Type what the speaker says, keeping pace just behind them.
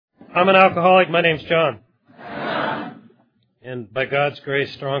I'm an alcoholic. My name's John. And by God's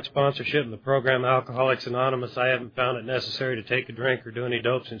grace, strong sponsorship in the program Alcoholics Anonymous, I haven't found it necessary to take a drink or do any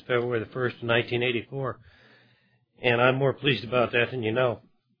dope since February the 1st, 1984. And I'm more pleased about that than you know.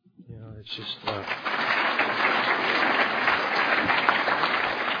 You know, it's just...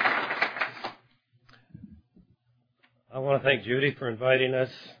 I want to thank Judy for inviting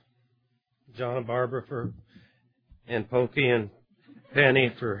us, John and Barbara and Pokey and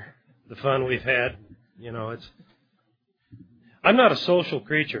Penny for the fun we've had. You know, I'm not a social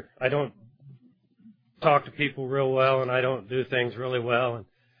creature. I don't talk to people real well, and I don't do things really well. And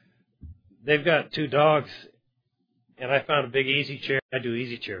they've got 2 dogs, and I found a big easy chair. I do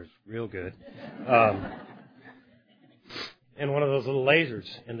easy chairs real good. And one of those little lasers,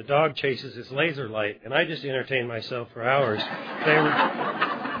 and the dog chases this laser light, and I just entertain myself for hours.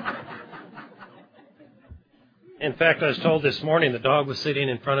 In fact, I was told this morning the dog was sitting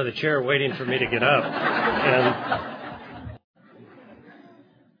in front of the chair waiting for me to get up. And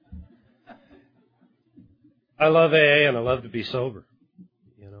I love AA, and I love to be sober,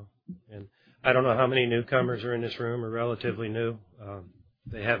 you know. And I don't know how many newcomers are in this room or relatively new.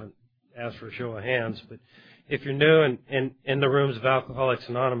 They haven't asked for a show of hands, but if you're new and in the rooms of Alcoholics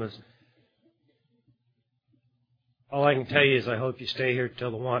Anonymous, all I can tell you is I hope you stay here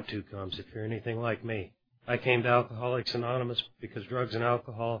till the want to comes if you're anything like me. I came to Alcoholics Anonymous because drugs and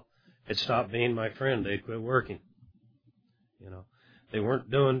alcohol had stopped being my friend. They'd quit working. You know, they weren't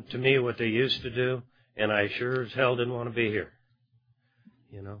doing to me what they used to do, and I sure as hell didn't want to be here.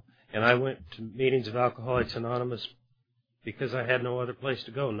 You know, and I went to meetings of Alcoholics Anonymous because I had no other place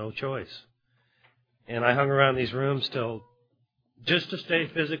to go, no choice. And I hung around these rooms just to stay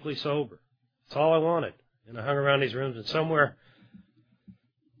physically sober. That's all I wanted. And I hung around these rooms, and somewhere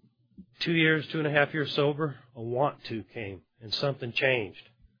 2.5 years sober, a want to came, and something changed.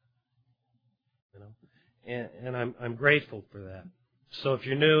 You know, and I'm grateful for that. So if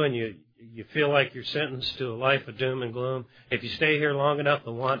you're new and you feel like you're sentenced to a life of doom and gloom, if you stay here long enough,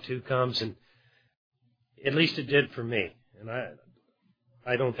 the want to comes, and at least it did for me. And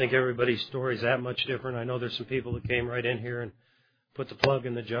I don't think everybody's story is that much different. I know there's some people that came right in here and put the plug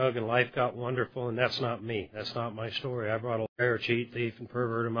in the jug and life got wonderful, and that's not me. That's not my story. I brought a liar, cheat, thief, and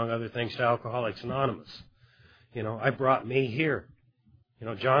pervert, among other things, to Alcoholics Anonymous. You know, I brought me here. You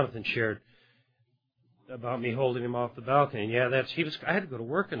know, Jonathan shared about me holding him off the balcony. And yeah, I had to go to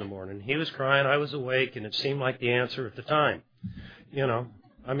work in the morning. He was crying, I was awake, and it seemed like the answer at the time. You know,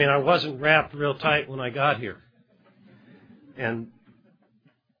 I mean, I wasn't wrapped real tight when I got here. And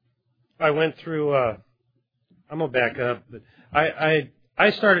I went through, I'm going to back up, but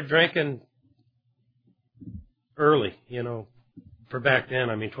I started drinking early, you know, for back then.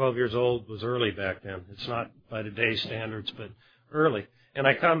 I mean, 12 years old was early back then. It's not by today's standards, but early. And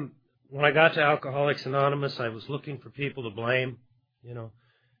when I got to Alcoholics Anonymous, I was looking for people to blame, you know,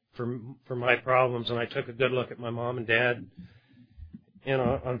 for my problems, and I took a good look at my mom and dad. You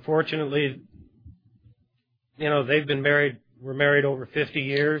know, unfortunately, you know, we're married over 50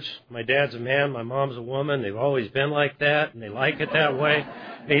 years. My dad's a man, my mom's a woman. They've always been like that, and they like it that way.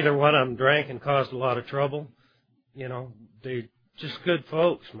 Neither one of them drank and caused a lot of trouble. You know, they're just good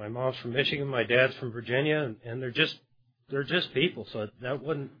folks. My mom's from Michigan, my dad's from Virginia, and they're just people. So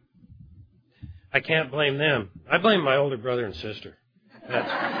I can't blame them. I blame my older brother and sister.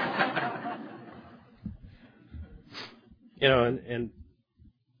 You know, and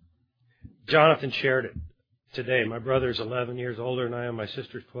Jonathan shared it today. My brother's 11 years older than I am. My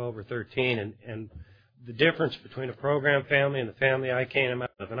sister's 12 or 13. And the difference between a program family and the family I came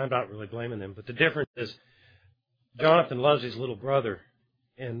out of, and I'm not really blaming them, but the difference is Jonathan loves his little brother,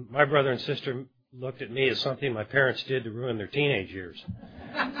 and my brother and sister looked at me as something my parents did to ruin their teenage years.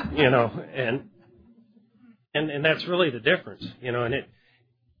 You know, and that's really the difference, you know,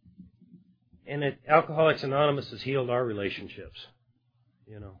 and Alcoholics Anonymous has healed our relationships,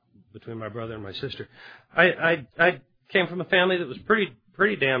 you know, between my brother and my sister. I came from a family that was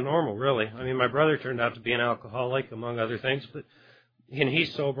pretty damn normal, really. I mean, my brother turned out to be an alcoholic, among other things, but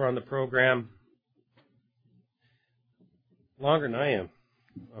he's sober on the program longer than I am,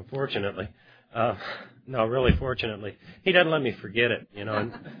 unfortunately. No, really, fortunately. He doesn't let me forget it, you know.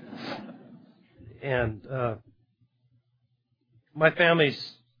 And my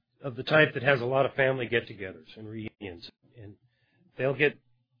family's of the type that has a lot of family get-togethers and reunions. And they'll get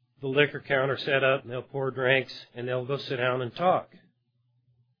the liquor counter set up, and they'll pour drinks, and they'll go sit down and talk.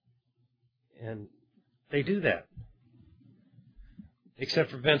 And they do that.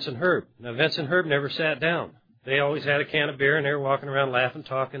 Except for Vince and Herb. Now, Vince and Herb never sat down. They always had a can of beer, and they were walking around laughing,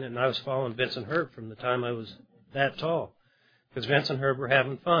 talking, and I was following Vince and Herb from the time I was that tall. because Vince and Herb were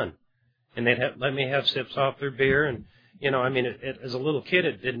having fun. And they'd let me have sips off their beer. And, I mean, as a little kid,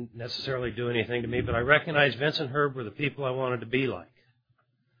 it didn't necessarily do anything to me, but I recognized Vince and Herb were the people I wanted to be like,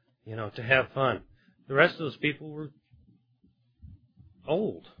 to have fun. The rest of those people were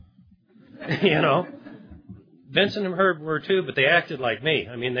old, Vincent and Herb were too, but they acted like me.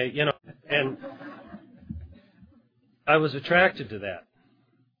 I mean, and I was attracted to that.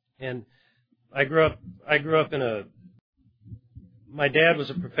 And I grew up my dad was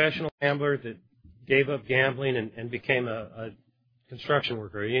a professional gambler that gave up gambling and became a construction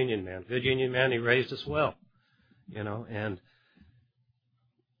worker, a union man, good union man. He raised us well, and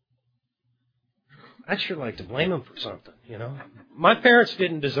I'd sure like to blame him for something, My parents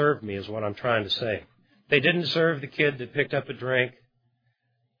didn't deserve me is what I'm trying to say. They didn't deserve the kid that picked up a drink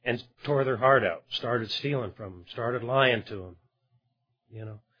and tore their heart out, started stealing from them, started lying to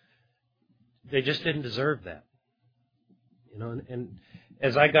them, They just didn't deserve that, And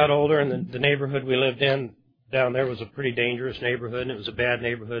as I got older, and the neighborhood we lived in down there was a pretty dangerous neighborhood, and it was a bad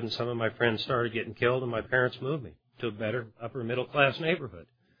neighborhood, and some of my friends started getting killed, and my parents moved me to a better upper middle class neighborhood.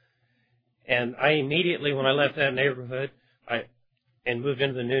 And I immediately, when I left that neighborhood, and moved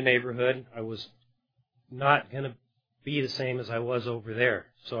into the new neighborhood, I was not going to be the same as I was over there.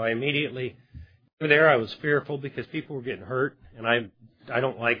 So I immediately, over there, I was fearful because people were getting hurt, and I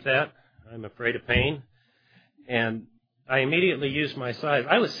don't like that. I'm afraid of pain. And I immediately used my size.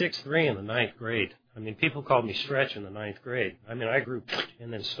 I was 6'3" in the ninth grade. I mean, people called me Stretch in the ninth grade. I mean, I grew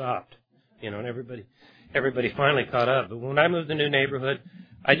and then stopped, and everybody finally caught up. But when I moved to the new neighborhood,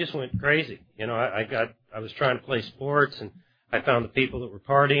 I just went crazy. I was trying to play sports, and I found the people that were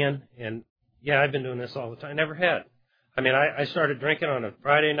partying, and yeah, I've been doing this all the time. I never had. I mean, I started drinking on a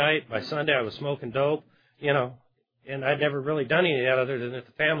Friday night. By Sunday, I was smoking dope, and I'd never really done any of that other than the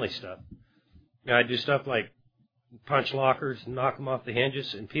family stuff. I'd do stuff like punch lockers and knock them off the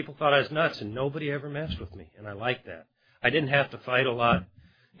hinges, and people thought I was nuts, and nobody ever messed with me, and I liked that. I didn't have to fight a lot,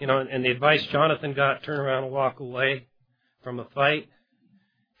 and the advice Jonathan got, turn around and walk away from a fight,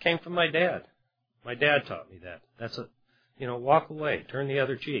 came from my dad. My dad taught me that. That's walk away, turn the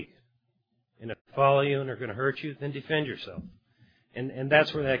other cheek. And if they follow you and are going to hurt you, then defend yourself. And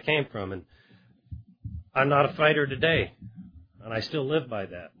that's where that came from. And I'm not a fighter today, and I still live by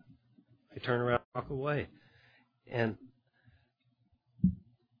that. I turn around and walk away. And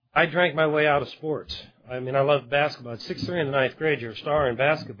I drank my way out of sports. I mean, I loved basketball. At 6'3" in the ninth grade, you're a star in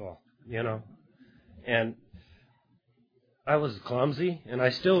basketball, And I was clumsy, and I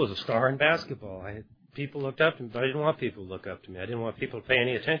still was a star in basketball. People looked up to me, but I didn't want people to look up to me. I didn't want people to pay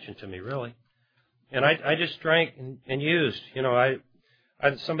any attention to me, really. And I just drank and used.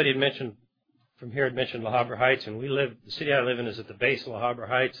 Somebody had mentioned, from here had mentioned La Habra Heights, and the city I live in is at the base of La Habra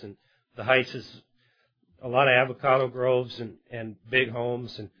Heights, and the Heights is a lot of avocado groves and big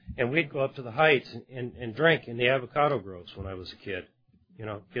homes, and we'd go up to the Heights and drink in the avocado groves when I was a kid.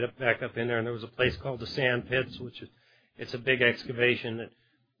 Get back up in there, and there was a place called the Sand Pits, it's a big excavation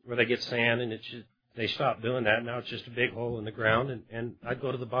where they get sand, and they stopped doing that. Now it's just a big hole in the ground, and I'd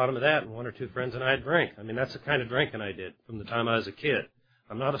go to the bottom of that, and one or two friends and I'd drink. I mean, that's the kind of drinking I did from the time I was a kid.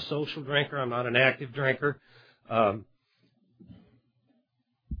 I'm not a social drinker. I'm not an active drinker.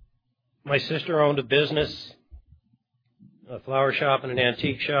 My sister owned a business, a flower shop and an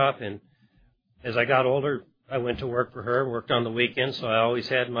antique shop, and as I got older, I went to work for her, worked on the weekends, so I always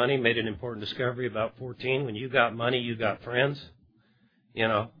had money, made an important discovery about 14. When you got money, you got friends,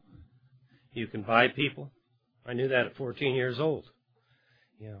 You can buy people. I knew that at 14 years old,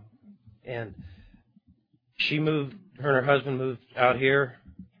 And her and her husband moved out here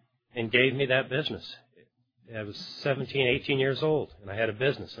and gave me that business. I was 17, 18 years old, and I had a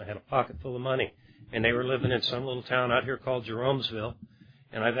business. I had a pocket full of money, and they were living in some little town out here called Jeromesville.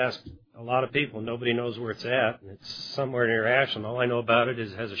 And I've asked a lot of people, nobody knows where it's at. And it's somewhere near Ashland. All I know about it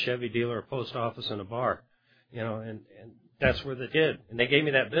is it has a Chevy dealer, a post office, and a bar, and that's where they did. And they gave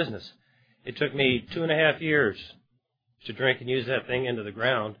me that business. It took me 2.5 years to drink and use that thing into the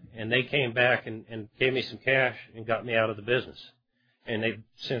ground, and they came back and gave me some cash and got me out of the business. And they've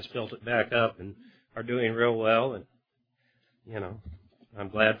since built it back up and are doing real well, and, I'm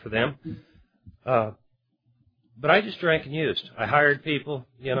glad for them. But I just drank and used. I hired people,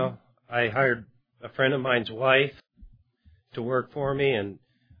 I hired a friend of mine's wife to work for me, and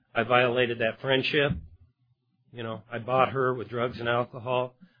I violated that friendship. I bought her with drugs and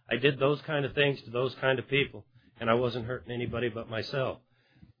alcohol. I did those kind of things to those kind of people, and I wasn't hurting anybody but myself.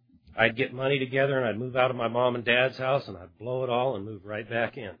 I'd get money together, and I'd move out of my mom and dad's house, and I'd blow it all and move right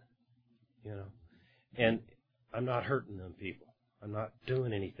back in, And I'm not hurting them people. I'm not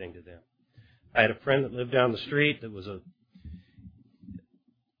doing anything to them. I had a friend that lived down the street that was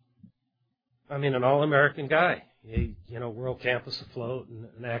an all-American guy. World campus afloat and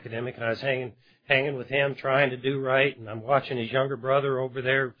an academic, and I was hanging with him, trying to do right, and I'm watching his younger brother over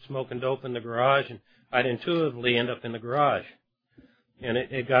there smoking dope in the garage, and I'd intuitively end up in the garage. And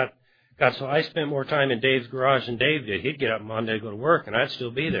it got so I spent more time in Dave's garage than Dave did. He'd get up Monday to go to work, and I'd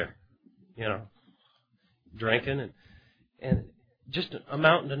still be there, drinking and just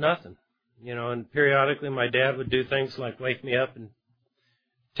amounting to nothing, and periodically my dad would do things like wake me up and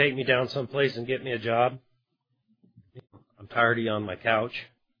take me down someplace and get me a job. I'm tired of you on my couch.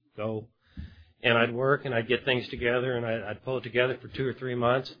 Go. And I'd work and I'd get things together and I'd pull it together for 2 or 3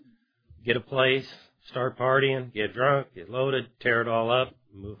 months, get a place, start partying, get drunk, get loaded, tear it all up,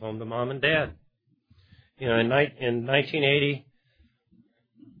 move home to mom and dad. In 1980,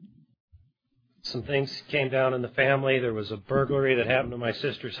 some things came down in the family. There was a burglary that happened to my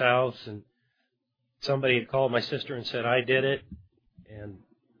sister's house, and somebody had called my sister and said, I did it. And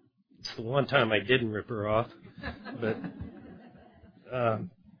it's the one time I didn't rip her off. But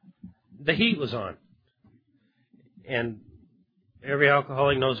the heat was on. And every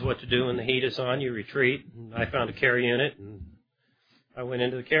alcoholic knows what to do when the heat is on. You retreat. And I found a care unit, and I went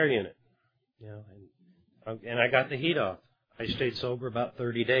into the care unit. And I got the heat off. I stayed sober about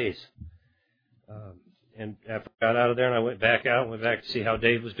 30 days. And after I got out of there and I went back to see how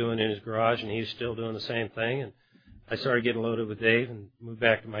Dave was doing in his garage, and he was still doing the same thing. And I started getting loaded with Dave and moved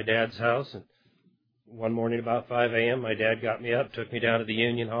back to my dad's house. And one morning about 5 a.m., my dad got me up, took me down to the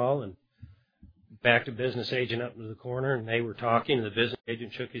Union Hall, and backed a business agent up into the corner, and they were talking, and the business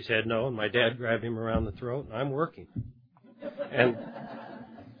agent shook his head no, and my dad grabbed him around the throat, and I'm working. And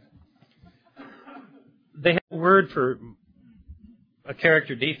they have a word for a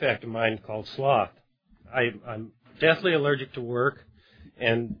character defect of mine called sloth. I'm deathly allergic to work,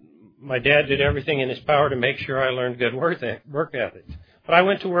 and my dad did everything in his power to make sure I learned good work ethic. But I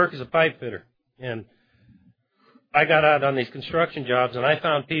went to work as a pipe fitter, and I got out on these construction jobs, and I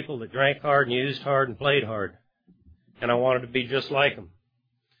found people that drank hard and used hard and played hard, and I wanted to be just like them.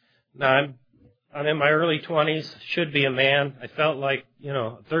 Now, I'm in my early 20s, should be a man. I felt like, a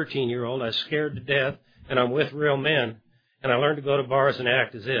 13-year-old. I was scared to death, and I'm with real men, and I learned to go to bars and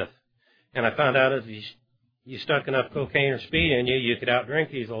act as if. And I found out if you stuck enough cocaine or speed in you, you could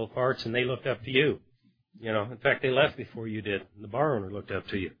outdrink these old farts, and they looked up to you. In fact, they left before you did. And the bar owner looked up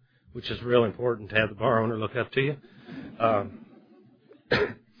to you, which is real important to have the bar owner look up to you.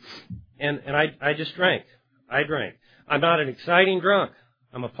 And I just drank. I drank. I'm not an exciting drunk.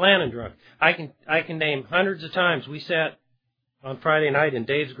 I'm a planning drunk. I can name hundreds of times we sat on Friday night in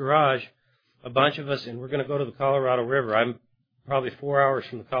Dave's garage, a bunch of us, and we're going to go to the Colorado River. I'm probably 4 hours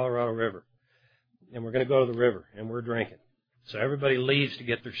from the Colorado River. And we're going to go to the river, and we're drinking. So everybody leaves to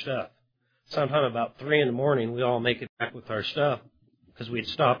get their stuff. Sometime about 3 in the morning, we all make it back with our stuff because we'd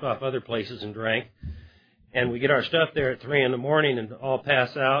stopped off other places and drank. And we get our stuff there at 3 in the morning and all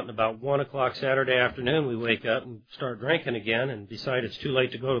pass out. And about 1 o'clock Saturday afternoon, we wake up and start drinking again and decide it's too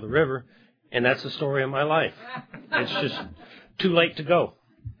late to go to the river. And that's the story of my life. It's just too late to go.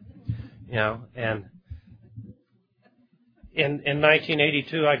 And in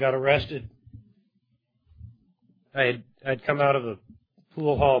 1982, I got arrested. I'd come out of a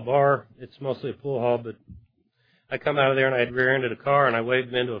pool hall bar. It's mostly a pool hall, but I come out of there and I had rear-ended a car and I waved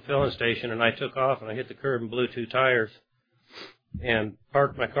him into a filling station and I took off and I hit the curb and blew 2 tires and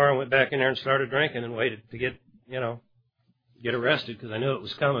parked my car and went back in there and started drinking and waited to get arrested because I knew it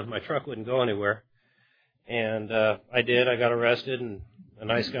was coming. My truck wouldn't go anywhere. And I did. I got arrested, and a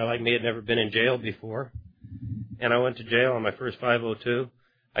nice guy like me had never been in jail before. And I went to jail on my first 502.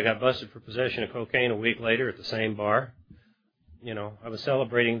 I got busted for possession of cocaine a week later at the same bar. I was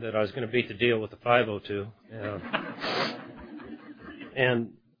celebrating that I was going to beat the deal with the 502.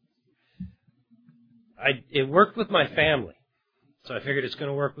 And it worked with my family. So I figured it's going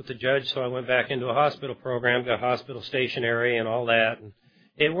to work with the judge, so I went back into a hospital program, got hospital stationary and all that. And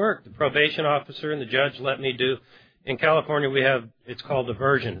it worked. The probation officer and the judge let me do. In California, it's called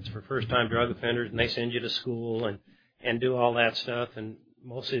diversion. It's for first-time drug offenders, and they send you to school and do all that stuff. And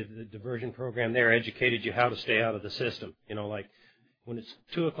mostly the diversion program there educated you how to stay out of the system. Like when it's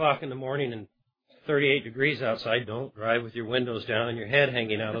 2 o'clock in the morning and 38 degrees outside, don't drive with your windows down and your head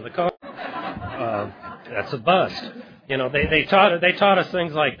hanging out of the car. That's a bust. They taught us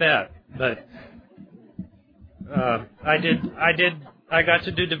things like that. But I got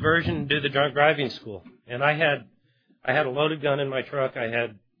to do diversion and do the drunk driving school. And I had a loaded gun in my truck. I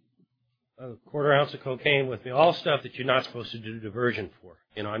had a quarter ounce of cocaine with me, all stuff that you're not supposed to do diversion for.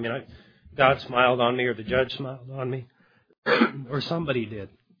 God smiled on me, or the judge smiled on me, or somebody did.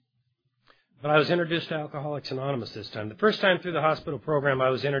 But I was introduced to Alcoholics Anonymous this time. The first time through the hospital program, I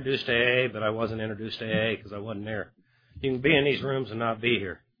was introduced to AA, but I wasn't introduced to AA because I wasn't there. You can be in these rooms and not be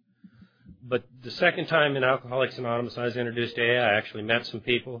here. But the second time in Alcoholics Anonymous, I was introduced to AA. I actually met some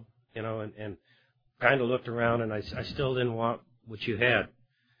people, and kind of looked around, and I still didn't want what you had.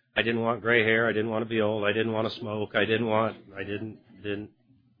 I didn't want gray hair. I didn't want to be old. I didn't want to smoke. I didn't,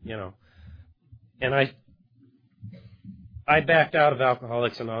 And I backed out of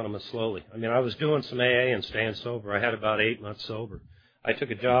Alcoholics Anonymous slowly. I mean, I was doing some AA and staying sober. I had about 8 months sober. I took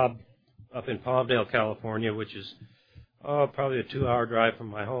a job up in Palmdale, California, which is probably a 2-hour drive from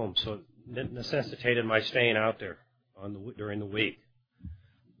my home. So it necessitated my staying out there during the week,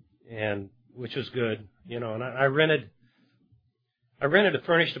 and which was good, And I rented a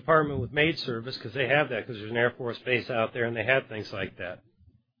furnished apartment with maid service because they have that because there's an Air Force base out there and they had things like that.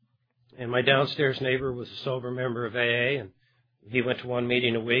 And my downstairs neighbor was a sober member of AA, and he went to one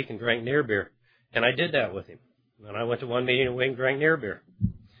meeting a week and drank near beer. And I did that with him. And I went to one meeting a week and drank near beer.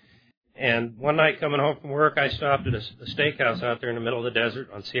 And one night coming home from work, I stopped at a steakhouse out there in the middle of the desert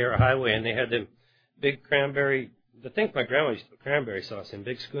on Sierra Highway, and they had them big cranberry, I think my grandma used to put cranberry sauce in,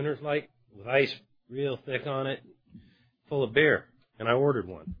 big schooners like, with ice real thick on it, full of beer. And I ordered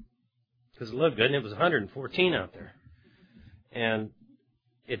one because it looked good, and it was 114 out there. And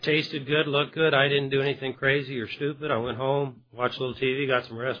it tasted good, looked good. I didn't do anything crazy or stupid. I went home, watched a little TV, got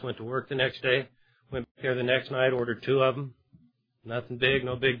some rest, went to work the next day, went back there the next night, ordered 2 of them. Nothing big,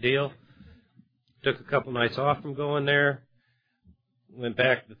 no big deal. Took a couple nights off from going there. Went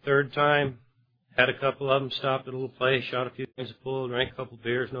back the third time, had a couple of them, stopped at a little place, shot a few games of pool, drank a couple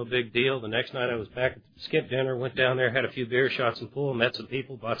beers, no big deal. The next night I was back at skip dinner, went down there, had a few beers, shot some pool, met some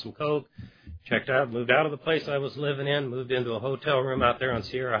people, bought some Coke, checked out, moved out of the place I was living in, moved into a hotel room out there on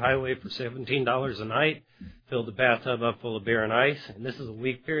Sierra Highway for $17 a night, filled the bathtub up full of beer and ice, and this is a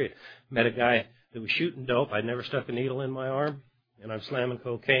week period. Met a guy that was shooting dope. I'd never stuck a needle in my arm, and I'm slamming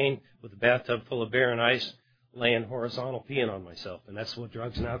cocaine with a bathtub full of beer and ice, laying horizontal peeing on myself, and that's what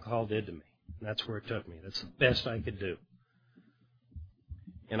drugs and alcohol did to me. And that's where it took me. That's the best I could do.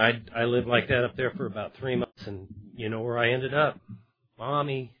 And I lived like that up there for about 3 months, and you know where I ended up?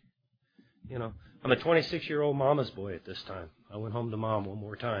 Mommy. I'm a 26-year-old mama's boy at this time. I went home to mom one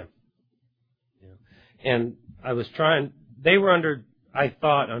more time. And I was they were I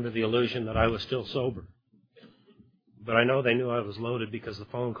thought under the illusion that I was still sober. But I know they knew I was loaded because the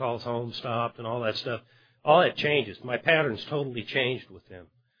phone calls home stopped and all that stuff. All that changes. My patterns totally changed with them.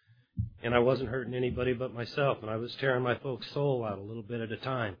 And I wasn't hurting anybody but myself, and I was tearing my folks' soul out a little bit at a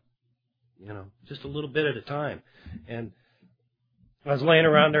time. Just a little bit at a time. And I was laying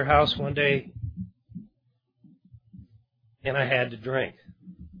around their house one day, and I had to drink.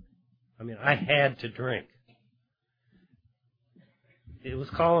 I had to drink. It was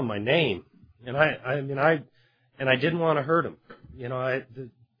calling my name, and I didn't want to hurt them.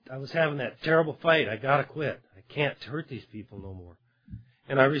 I was having that terrible fight. I got to quit. I can't hurt these people no more.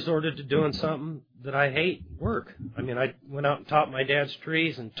 And I resorted to doing something that I hate, work. I went out and topped my dad's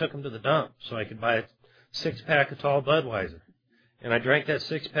trees and took them to the dump so I could buy a 6-pack of tall Budweiser. And I drank that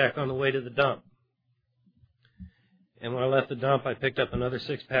 6-pack on the way to the dump. And when I left the dump, I picked up another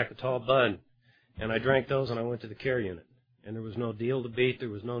 6-pack of tall Bud, and I drank those, and I went to the care unit. And there was no deal to beat. There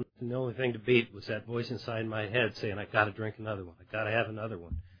was the only thing to beat was that voice inside my head saying, I got to drink another one. I got to have another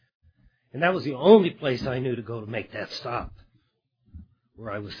one. And that was the only place I knew to go to make that stop,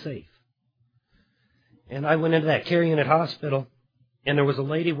 where I was safe. And I went into that care unit hospital, and there was a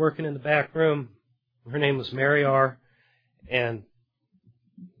lady working in the back room. Her name was Mary R. And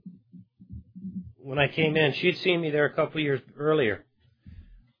when I came in, she'd seen me there a couple of years earlier.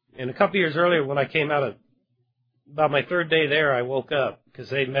 And a couple of years earlier, when I came out of, about my 3rd day there, I woke up because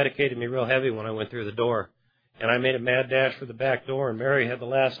they medicated me real heavy when I went through the door. And I made a mad dash for the back door, and Mary had the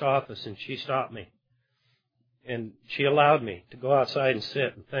last office, and she stopped me. And she allowed me to go outside and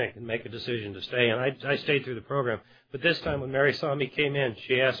sit and think and make a decision to stay. And I stayed through the program. But this time when Mary saw me came in,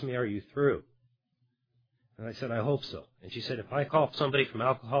 she asked me, are you through? And I said, I hope so. And she said, if I call somebody from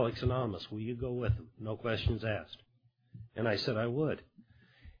Alcoholics Anonymous, will you go with them? No questions asked. And I said I would.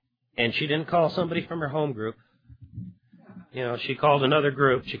 And she didn't call somebody from her home group. She called another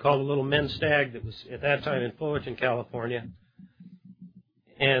group. She called a little men's stag that was at that time in Fullerton, California.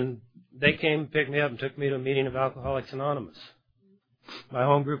 And they came and picked me up and took me to a meeting of Alcoholics Anonymous. My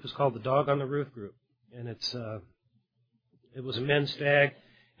home group is called the Dog on the Roof Group. And it was a men's stag,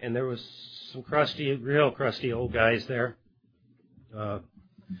 and there was some real crusty old guys there.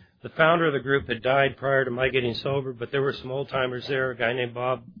 The founder of the group had died prior to my getting sober, but there were some old-timers there, a guy named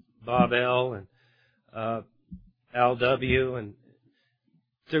Bob L. and Al W. And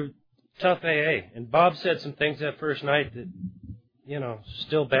tough AA. And Bob said some things that first night that,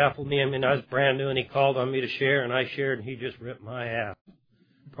 still baffled me. I mean, I was brand new, and he called on me to share, and I shared, and he just ripped my ass.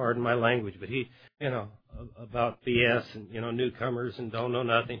 Pardon my language, but he, about BS and, newcomers and don't know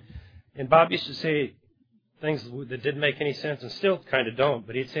nothing. And Bob used to say things that didn't make any sense and still kind of don't,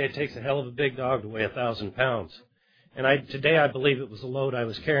 but he'd say it takes a hell of a big dog to weigh 1,000 pounds. And today I believe it was the load I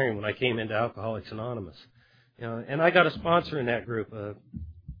was carrying when I came into Alcoholics Anonymous. And I got a sponsor in that group,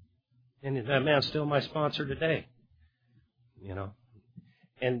 and that man's still my sponsor today.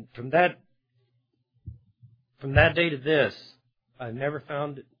 And from that day to this, I've never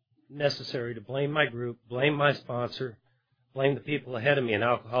found it necessary to blame my group, blame my sponsor, blame the people ahead of me in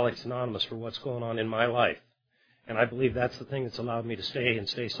Alcoholics Anonymous for what's going on in my life. And I believe that's the thing that's allowed me to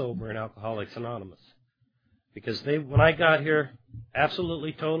stay sober in Alcoholics Anonymous. Because when I got here,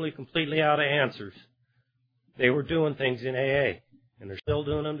 absolutely, totally, completely out of answers, they were doing things in AA. And they're still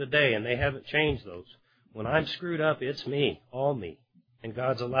doing them today, and they haven't changed those. When I'm screwed up, it's me, all me. And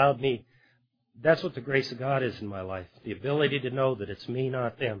God's allowed me. That's what the grace of God is in my life. The ability to know that it's me,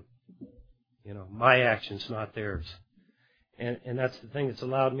 not them. My actions, not theirs. And that's the thing that's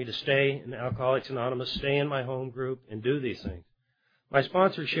allowed me to stay in Alcoholics Anonymous, stay in my home group, and do these things. My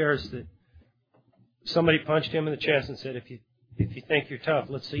sponsor shares that somebody punched him in the chest and said, if you think you're tough,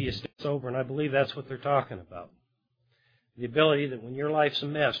 let's see you stay sober. And I believe that's what they're talking about. The ability that when your life's a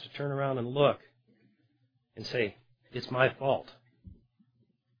mess, to turn around and look and say, it's my fault.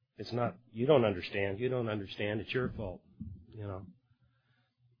 It's not, you don't understand, it's your fault,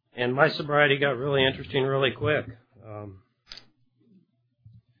 And my sobriety got really interesting really quick.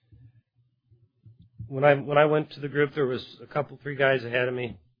 When I went to the group, there was three guys ahead of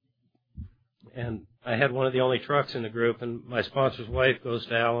me, and I had one of the only trucks in the group, and my sponsor's wife goes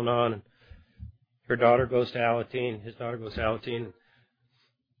to Al-Anon, and her daughter goes to Alateen, his daughter goes to Alateen.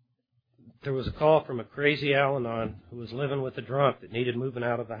 There was a call from a crazy Al-Anon who was living with a drunk that needed moving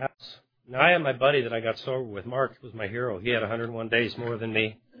out of the house. Now, I had my buddy that I got sober with. Mark was my hero. He had 101 days more than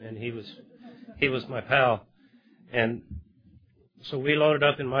me, and he was my pal. And so we loaded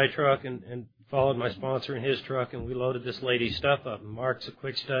up in my truck and followed my sponsor in his truck, and we loaded this lady's stuff up. And Mark's a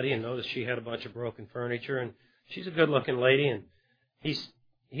quick study and noticed she had a bunch of broken furniture, and she's a good-looking lady, and he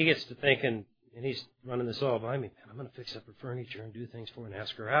gets to thinking, and he's running this all by me, man, I'm going to fix up her furniture and do things for her and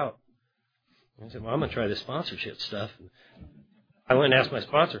ask her out. And I said, well, I'm going to try this sponsorship stuff. And I went and asked my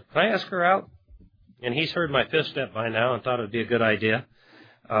sponsor, can I ask her out? And he's heard my fifth step by now and thought it would be a good idea.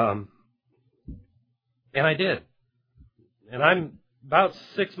 And I did. And I'm about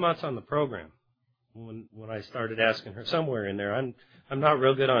 6 months on the program when I started asking her, somewhere in there. I'm not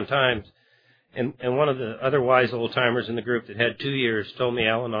real good on times. And one of the other wise old-timers in the group that had 2 years told me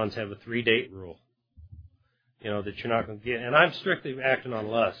Al-Anons have a 3-date rule, that you're not going to get. And I'm strictly acting on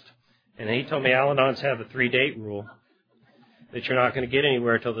lust. And he told me Al-Anons have a 3-date rule that you're not going to get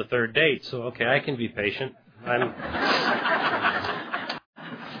anywhere till the 3rd date. So, okay, I can be patient. And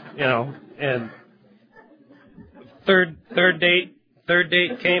third date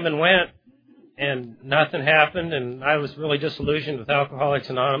came and went, and nothing happened, and I was really disillusioned with Alcoholics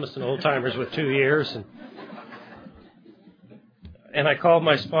Anonymous and Old Timers with 2 years, and I called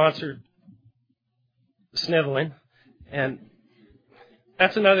my sponsor sniveling, and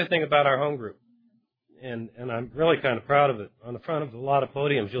that's another thing about our home group, and I'm really kind of proud of it. On the front of a lot of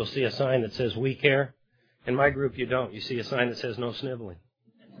podiums, you'll see a sign that says, we care. In my group, you don't. You see a sign that says, no sniveling.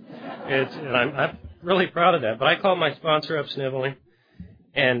 And I'm really proud of that. But I called my sponsor up sniveling,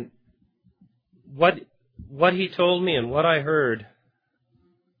 and what he told me and what I heard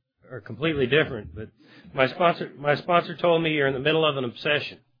are completely different. But my sponsor told me you're in the middle of an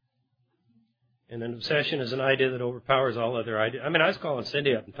obsession. And an obsession is an idea that overpowers all other ideas. I mean, I was calling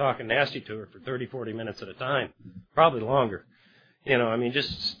Cindy up and talking nasty to her for 30, 40 minutes at a time, probably longer.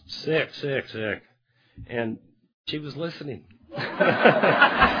 Just sick. And she was listening.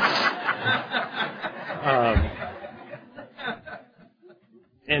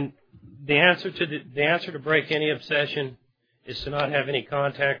 And the answer to break any obsession is to not have any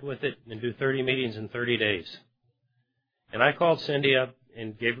contact with it and do 30 meetings in 30 days. And I called Cindy up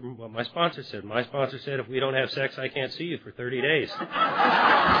and gave her what my sponsor said. My sponsor said, if we don't have sex, I can't see you for 30 days. That's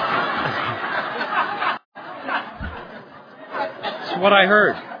what I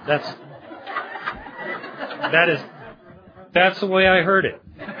heard. That's the way I heard it.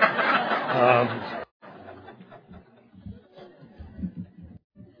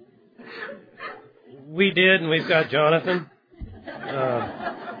 We did, and we've got Jonathan.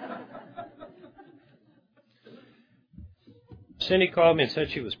 Cindy called me and said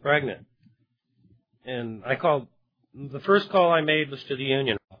she was pregnant. And the first call I made was to the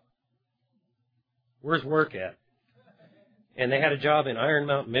union. where's work at? And they had a job in Iron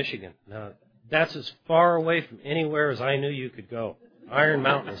Mountain, Michigan. Now, that's as far away from anywhere as I knew you could go. Iron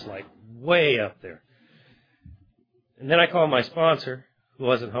Mountain is like way up there. And then I called my sponsor, who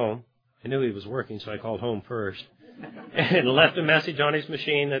wasn't home. I knew he was working, so I called home first. And left a message on his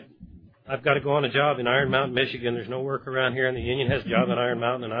machine that I've got to go on a job in Iron Mountain, Michigan. There's no work around here, and the union has a job in Iron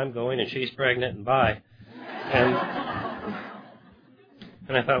Mountain, and I'm going, and she's pregnant, and bye.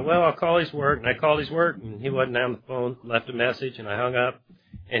 And I thought, well, I'll call his work. And I called his work, and he wasn't on the phone, left a message, and I hung up.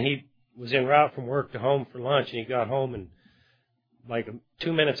 And he was en route from work to home for lunch, and he got home, and like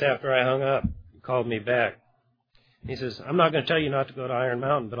 2 minutes after I hung up, he called me back. He says, I'm not going to tell you not to go to Iron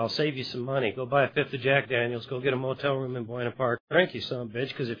Mountain, but I'll save you some money. Go buy a fifth of Jack Daniels. Go get a motel room in Buena Park. Drink, you son of a bitch,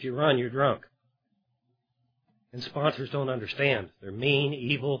 because if you run, you're drunk. And sponsors don't understand. They're mean,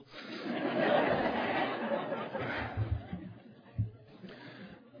 evil.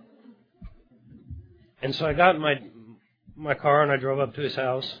 And so I got in my car and I drove up to his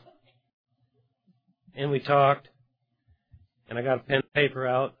house. And we talked. And I got a pen and paper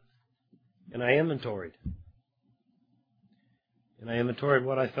out. And I inventoried. And I inventoried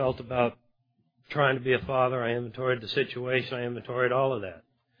what I felt about trying to be a father. I inventoried the situation. I inventoried all of that.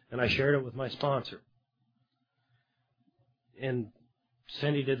 And I shared it with my sponsor. And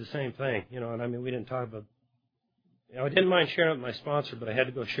Cindy did the same thing. And I mean, we didn't talk about... I didn't mind sharing it with my sponsor, but I had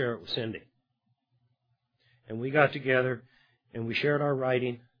to go share it with Cindy. And we got together, and we shared our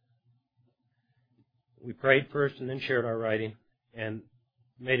writing. We prayed first and then shared our writing, and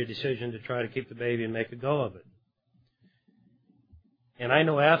made a decision to try to keep the baby and make a go of it. And I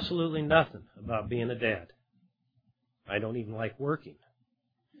know absolutely nothing about being a dad. I don't even like working.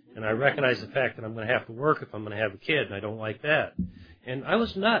 And I recognize the fact that I'm going to have to work if I'm going to have a kid, and I don't like that. And I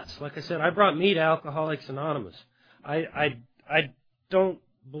was nuts. Like I said, I brought me to Alcoholics Anonymous. I don't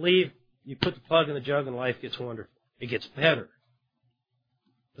believe you put the plug in the jug and life gets wonderful. It gets better.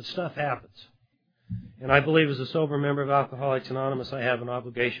 But stuff happens. And I believe as a sober member of Alcoholics Anonymous, I have an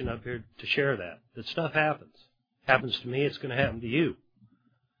obligation up here to share that stuff happens. Happens to me, it's going to happen to you.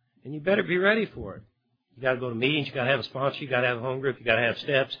 And you better be ready for it. You got to go to meetings, you got to have a sponsor, you got to have a home group, you got to have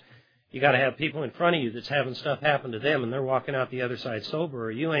steps. You got to have people in front of you that's having stuff happen to them and they're walking out the other side sober,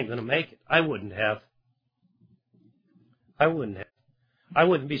 or you ain't going to make it. I wouldn't have. I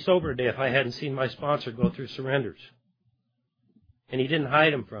wouldn't be sober today if I hadn't seen my sponsor go through surrenders. And he didn't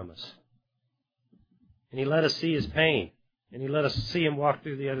hide them from us. And he let us see his pain. And he let us see him walk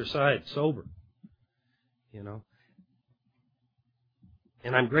through the other side sober.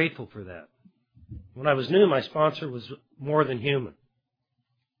 And I'm grateful for that. When I was new, my sponsor was more than human.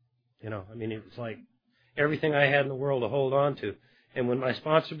 It was like everything I had in the world to hold on to. And when my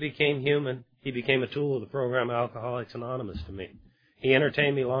sponsor became human, he became a tool of the program Alcoholics Anonymous to me. He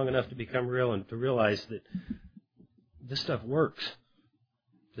entertained me long enough to become real and to realize that this stuff works.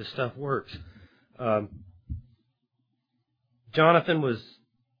 This stuff works. Jonathan was,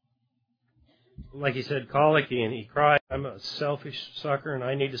 like he said, colicky, and he cried. I'm a selfish sucker, and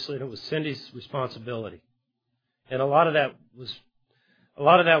I need to sleep. It was Cindy's responsibility, and a lot of that was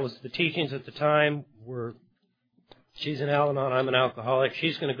the teachings at the time. Were she's an Al-Anon, I'm an alcoholic.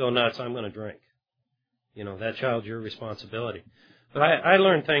 She's going to go nuts. I'm going to drink. That child's your responsibility. But I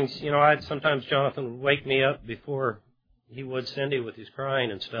learned things. Sometimes Jonathan would wake me up before he would Cindy with his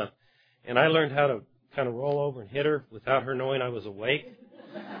crying and stuff, and I learned how to kind of roll over and hit her without her knowing I was awake,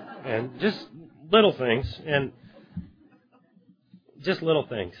 and just little things, and just little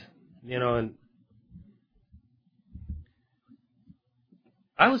things, and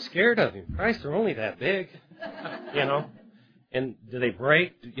I was scared of him. Christ, they're only that big, and do they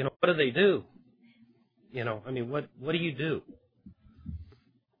break? What do they do? What do you do?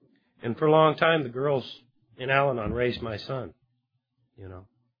 And for a long time, the girls in Al-Anon raised my son,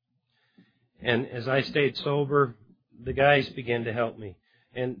 And as I stayed sober, the guys began to help me.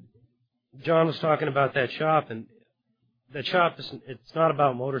 And John was talking about that shop, and that shop, it's not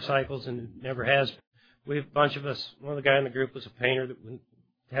about motorcycles, and it never has. We have a bunch of us. One of the guys in the group was a painter that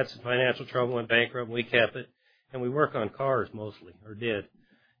had some financial trouble, went bankrupt, and we kept it. And we work on cars mostly, or did.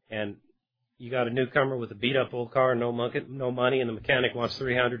 And you got a newcomer with a beat-up old car, no money, and the mechanic wants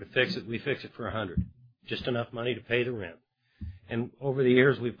 $300 to fix it. We fix it for $100, just enough money to pay the rent. And over the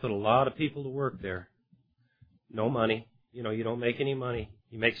years, we've put a lot of people to work there. No money. You don't make any money.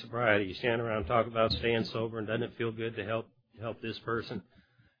 You make sobriety. You stand around and talk about staying sober, and doesn't it feel good to help this person?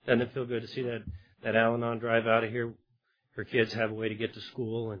 Doesn't it feel good to see that Al-Anon drive out of here? Her kids have a way to get to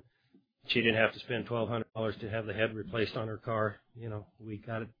school, and she didn't have to spend $1,200 to have the head replaced on her car. We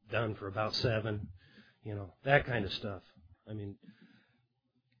got it done for about $7. That kind of stuff.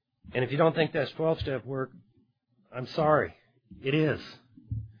 And if you don't think that's 12-step work, I'm sorry. It is.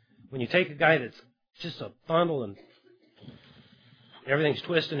 When you take a guy that's just a bundle and everything's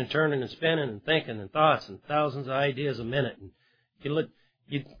twisting and turning and spinning and thinking and thoughts and thousands of ideas a minute, and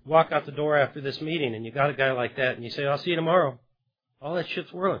you walk out the door after this meeting and you got a guy like that and you say, I'll see you tomorrow. All that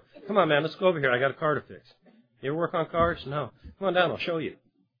shit's whirling. Come on, man, let's go over here. I got a car to fix. You ever work on cars? No. Come on down, I'll show you.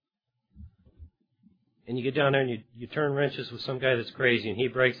 And you get down there and you turn wrenches with some guy that's crazy and he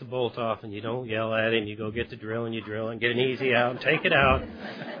breaks the bolt off and you don't yell at him. You go get the drill and you drill and get an easy out and take it out.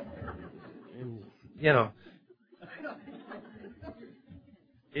 And, you know,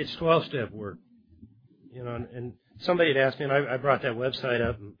 it's 12-step work. You know, and somebody had asked me, and I brought that website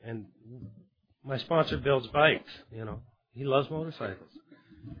up, and my sponsor builds bikes, you know. He loves motorcycles.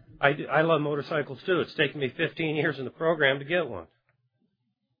 I love motorcycles too. It's taken me 15 years in the program to get one.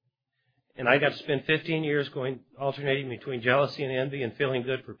 And I got to spend 15 years alternating between jealousy and envy and feeling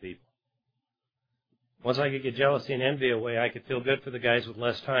good for people. Once I could get jealousy and envy away, I could feel good for the guys with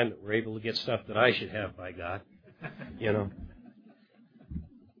less time that were able to get stuff that I should have, by God. You know.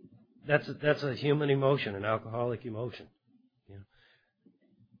 That's a human emotion, an alcoholic emotion. You know.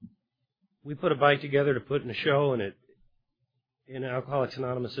 We put a bike together to put in a show, and Alcoholics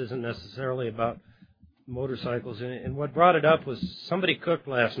Anonymous isn't necessarily about motorcycles. And what brought it up was somebody cooked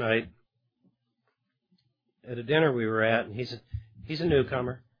last night at a dinner we were at, and he's a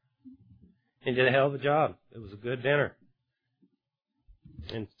newcomer, and did a hell of a job. It was a good dinner.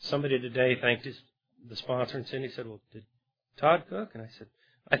 And somebody today thanked the sponsor, and Cindy said, well, did Todd cook? And I said,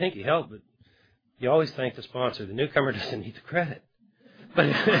 I think he helped, but you always thank the sponsor. The newcomer doesn't need the credit. But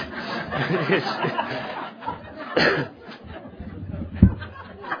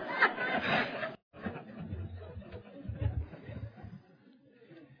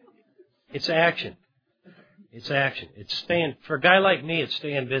it's action. It's action. It's staying, for a guy like me, it's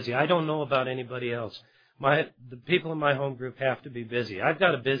staying busy. I don't know about anybody else. The people in my home group have to be busy. I've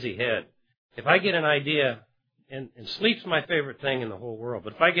got a busy head. If I get an idea, and sleep's my favorite thing in the whole world,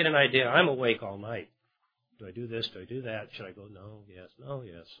 but if I get an idea, I'm awake all night. Do I do this? Do I do that? Should I go? No, yes, no,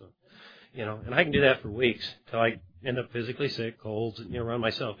 yes. So, you know, and I can do that for weeks till I end up physically sick, colds, and, you know, run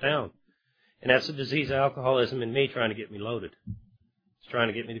myself down. And that's the disease of alcoholism in me trying to get me loaded. It's trying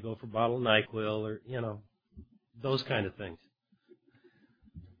to get me to go for a bottle of NyQuil or, you know, those kind of things.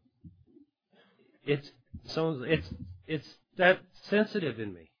 It's that sensitive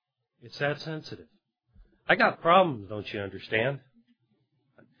in me. It's that sensitive. I got problems, don't you understand?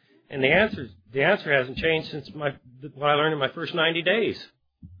 And the answer hasn't changed since what I learned in my first 90 days.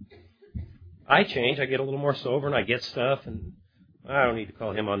 I change. I get a little more sober, and I get stuff, and I don't need to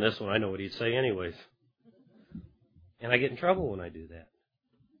call him on this one. I know what he'd say anyways. And I get in trouble when I do that.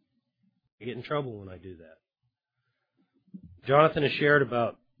 I get in trouble when I do that. Jonathan has shared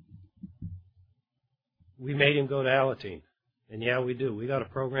about we made him go to Alateen. And yeah, we do. We got a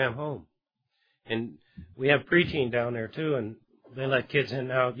program home. And we have preteen down there too, and they let kids in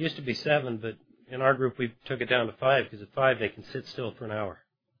now. It used to be 7, but in our group we took it down to 5 because at 5 they can sit still for an hour.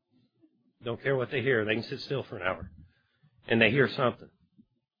 Don't care what they hear. They can sit still for an hour. And they hear something.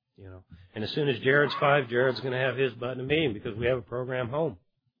 You know. And as soon as Jared's 5, Jared's going to have his butt in a meeting because we have a program home.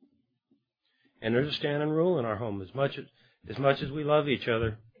 And there's a standing rule in our home. As much as we love each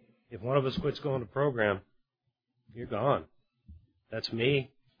other, if one of us quits going to program, you're gone. That's me.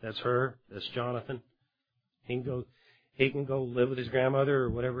 That's her. That's Jonathan. He can go live with his grandmother or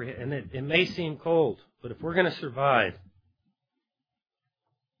whatever. And it may seem cold, but if we're going to survive,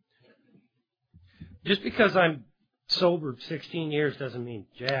 just because I'm sober 16 years doesn't mean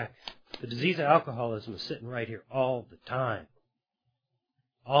jack. The disease of alcoholism is sitting right here all the time.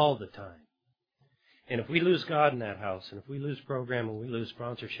 All the time. And if we lose God in that house, and if we lose program and we lose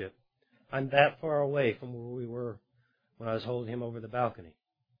sponsorship, I'm that far away from where we were when I was holding him over the balcony.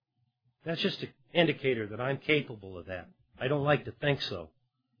 That's just an indicator that I'm capable of that. I don't like to think so.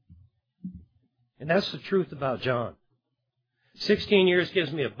 And that's the truth about John. 16 years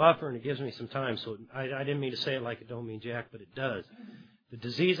gives me a buffer and it gives me some time, so I didn't mean to say it like it don't mean jack, but it does. The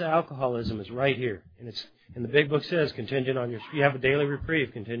disease of alcoholism is right here. And the big book says, you have a daily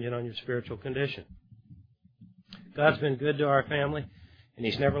reprieve contingent on your spiritual condition. God's been good to our family, and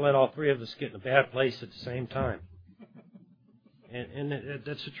He's never let all 3 of us get in a bad place at the same time. And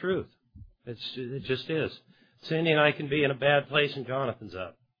that's the truth. It just is. Cindy and I can be in a bad place and Jonathan's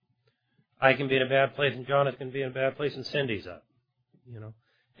up. I can be in a bad place and Jonathan can be in a bad place and Cindy's up. You know,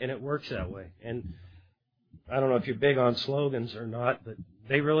 and it works that way. And I don't know if you're big on slogans or not, but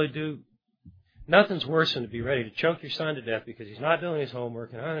they really do. Nothing's worse than to be ready to choke your son to death because he's not doing his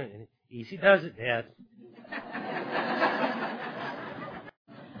homework. And easy does it, Dad.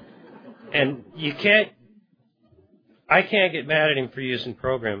 And I can't get mad at him for using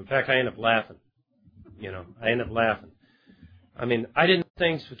program. In fact, I end up laughing. I mean, I didn't know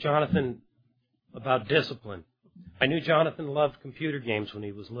things with Jonathan about discipline. I knew Jonathan loved computer games when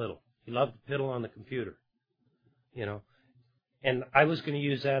he was little. He loved to piddle on the computer, and I was going to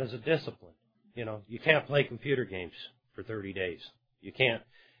use that as a discipline. You can't play computer games for 30 days. You can't.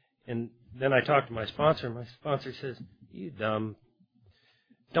 And then I talked to my sponsor, and my sponsor says, "You dumb,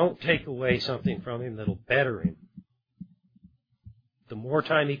 don't take away something from him that'll better him. The more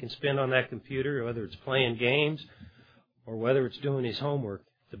time he can spend on that computer, whether it's playing games or whether it's doing his homework,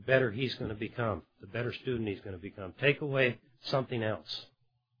 the better he's going to become, the better student he's going to become. Take away something else."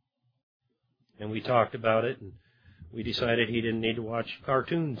 And we talked about it, and we decided he didn't need to watch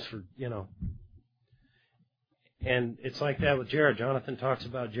cartoons for. And it's like that with Jared. Jonathan talks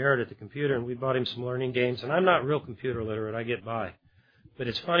about Jared at the computer, and we bought him some learning games. And I'm not real computer literate. I get by. But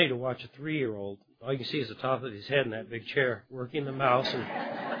it's funny to watch a 3-year-old. All you can see is the top of his head in that big chair, working the mouse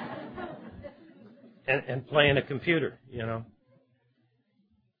and playing a computer,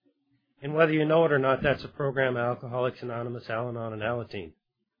 And whether you know it or not, that's a program of Alcoholics Anonymous, Al-Anon, and Alateen.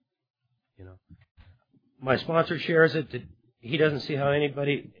 My sponsor shares it that he doesn't see how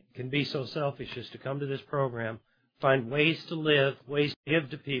anybody can be so selfish as to come to this program, find ways to live, ways to give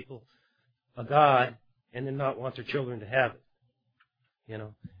to people, a God, and then not want their children to have it.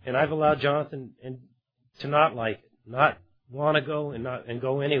 And I've allowed Jonathan to not like it, not want to go and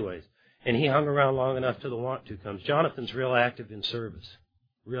go anyways. And he hung around long enough till the want to comes. Jonathan's real active in service,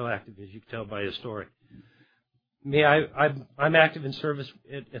 real active, as you can tell by his story. Me, I'm active in service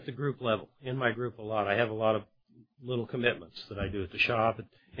at the group level, in my group a lot. I have a lot of little commitments that I do at the shop,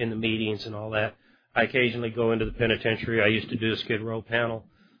 in the meetings and all that. I occasionally go into the penitentiary. I used to do a Skid Row panel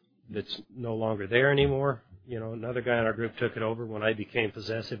that's no longer there anymore. Another guy in our group took it over when I became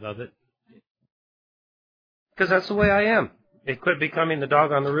possessive of it. Because that's the way I am. It quit becoming the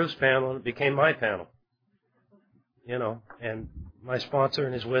Dog on the Roof's panel, and it became my panel. And my sponsor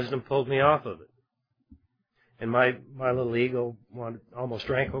and his wisdom pulled me off of it. And my little ego almost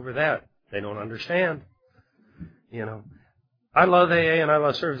drank over that. They don't understand. I love AA and I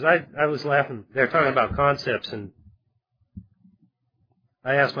love service. I was laughing. They're talking about concepts, and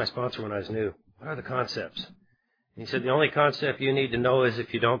I asked my sponsor when I was new, "What are the concepts?" And he said, "The only concept you need to know is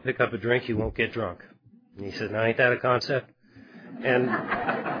if you don't pick up a drink, you won't get drunk." And he said, "Now, ain't that a concept?" And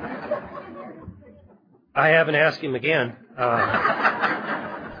I haven't asked him again.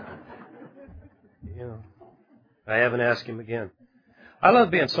 I haven't asked him again. I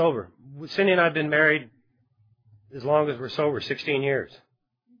love being sober. Cindy and I have been married as long as we're sober, 16 years.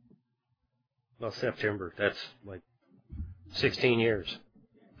 Well, September, that's like 16 years.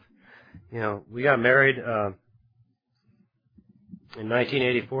 We got married in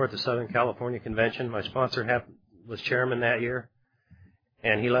 1984 at the Southern California Convention. My sponsor was chairman that year,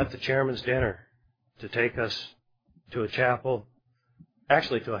 and he left the chairman's dinner to take us to a chapel,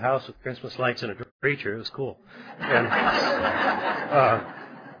 actually to a house with Christmas lights and a preacher. It was cool. And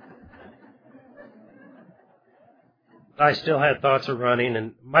I still had thoughts of running,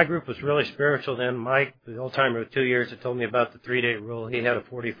 and my group was really spiritual then. Mike, the old timer with 2 years, had told me about the 3-day rule. He had a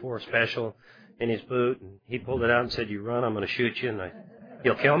 44 special in his boot, and he pulled it out and said, "You run, I'm going to shoot you." And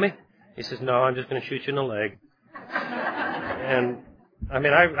 "You'll kill me?" He says, "No, I'm just going to shoot you in the leg." And I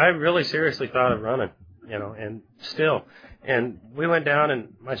mean, I really seriously thought of running, and still. And we went down,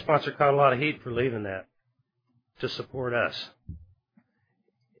 and my sponsor caught a lot of heat for leaving that to support us.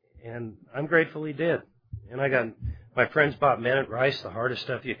 And I'm grateful he did. And my friends bought minute rice, the hardest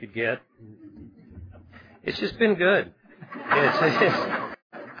stuff you could get. It's just been good.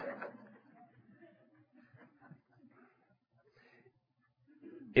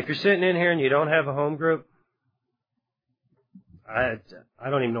 If you're sitting in here and you don't have a home group, I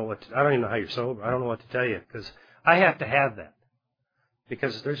don't even know I don't even know how you're sober. I don't know what to tell you, because I have to have that.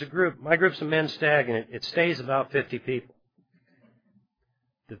 Because there's a group, my group's a men's stag, and it stays about 50 people.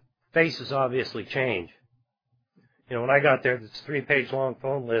 The faces obviously change. When I got there, it's a 3-page long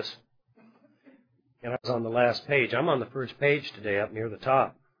phone list, and I was on the last page. I'm on the first page today, up near the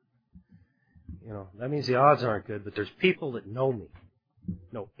top. That means the odds aren't good, but there's people that know me,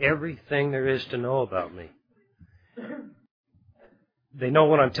 know everything there is to know about me. They know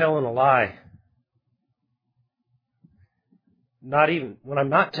when I'm telling a lie. Not even when I'm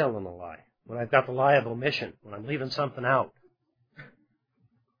not telling a lie, when I've got the lie of omission, when I'm leaving something out.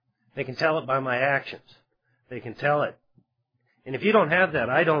 They can tell it by my actions. They can tell it. And if you don't have that,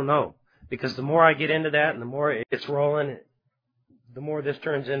 I don't know. Because the more I get into that and the more it's rolling, the more this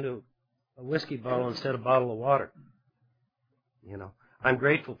turns into a whiskey bottle instead of a bottle of water. I'm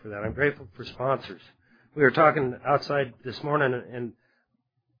grateful for that. I'm grateful for sponsors. We were talking outside this morning, and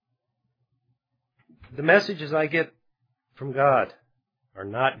the messages I get from God are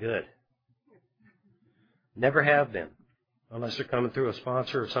not good. Never have been, unless they're coming through a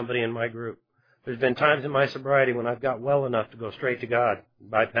sponsor or somebody in my group. There's been times in my sobriety when I've got well enough to go straight to God,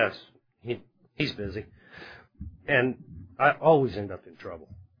 bypass. He's busy. And I always end up in trouble.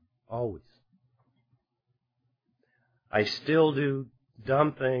 Always. I still do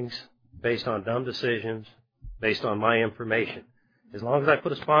dumb things based on dumb decisions, based on my information. As long as I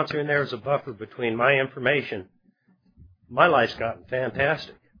put a sponsor in there as a buffer between my information, my life's gotten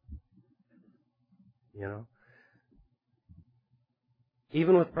fantastic. You know?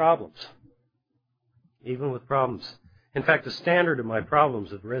 Even with problems. Even with problems. In fact, the standard of my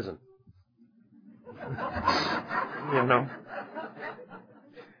problems have risen. You know?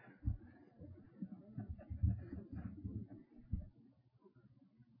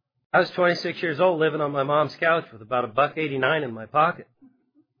 I was 26 years old living on my mom's couch with about $1.89 in my pocket.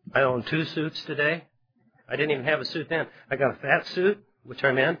 I own 2 suits today. I didn't even have a suit then. I got a fat suit, which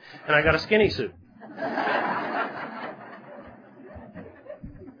I'm in, and I got a skinny suit.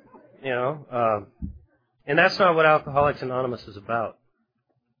 You know, and that's not what Alcoholics Anonymous is about.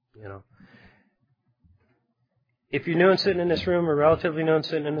 You know, if you're new and sitting in this room, or relatively new and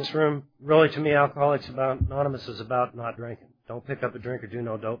sitting in this room, really to me, Alcoholics Anonymous is about not drinking. Don't pick up a drink or do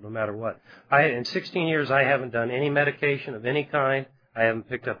no dope, no matter what. In 16 years, I haven't done any medication of any kind. I haven't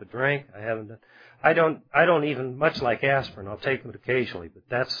picked up a drink. I don't even much like aspirin. I'll take them occasionally, but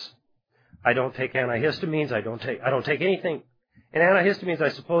I don't take antihistamines. I don't take anything. And antihistamines, I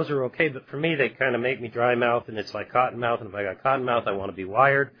suppose, are okay, but for me, they kind of make me dry mouth, and it's like cotton mouth. And if I got cotton mouth, I want to be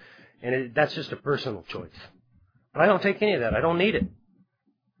wired, and that's just a personal choice. But I don't take any of that. I don't need it,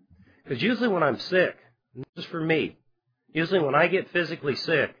 because usually when I'm sick, and this is for me. Usually when I get physically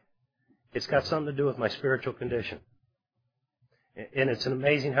sick, it's got something to do with my spiritual condition. And it's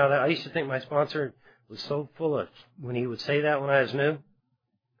amazing how that, I used to think my sponsor was so full of, when he would say that when I was new.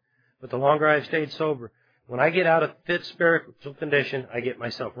 But the longer I've stayed sober, when I get out of fit spiritual condition, I get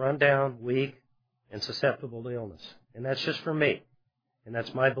myself run down, weak, and susceptible to illness. And that's just for me. And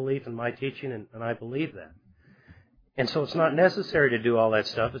that's my belief and my teaching, and I believe that. And so it's not necessary to do all that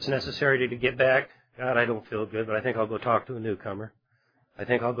stuff. It's necessary to get back. God, I don't feel good, but I think I'll go talk to a newcomer. I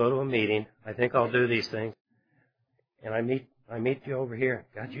think I'll go to a meeting. I think I'll do these things. And I meet you over here.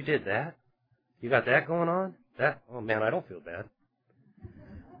 God, you did that? You got that going on? Oh man, I don't feel bad.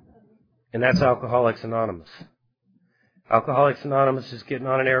 And that's Alcoholics Anonymous. Alcoholics Anonymous is getting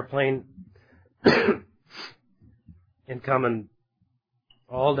on an airplane and coming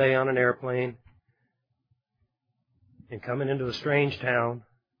all day on an airplane and coming into a strange town.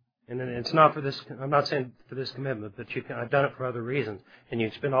 And it's not for this, I'm not saying for this commitment, but I've done it for other reasons. And you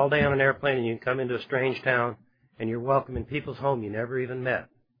can spend all day on an airplane and you can come into a strange town and you're welcome in people's home you never even met.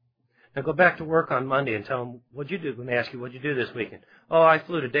 Now go back to work on Monday and tell them, what'd you do? When they ask you, what'd you do this weekend? Oh, I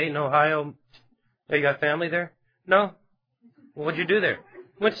flew to Dayton, Ohio. Oh, you got family there? No? Well, what'd you do there?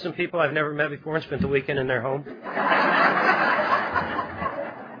 Went to some people I've never met before and spent the weekend in their home.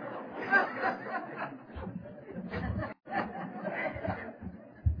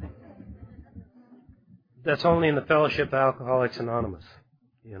 That's only in the fellowship of Alcoholics Anonymous,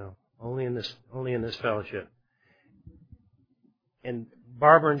 you know, only in this fellowship. And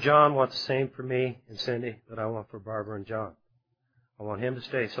Barbara and John want the same for me and Cindy that I want for Barbara and John. I want him to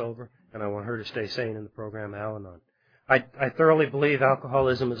stay sober, and I want her to stay sane in the program Al-Anon. I thoroughly believe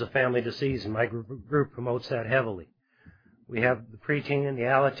alcoholism is a family disease, and my group promotes that heavily. We have the preteen and the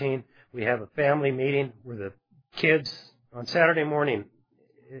Alateen. We have a family meeting where the kids, on Saturday morning,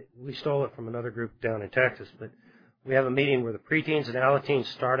 we stole it from another group down in Texas, but we have a meeting where the preteens and Alateens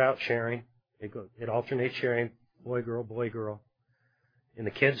start out sharing. It alternates sharing, boy, girl. And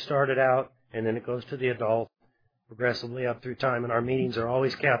the kids started out, and then it goes to the adult, progressively up through time. And our meetings are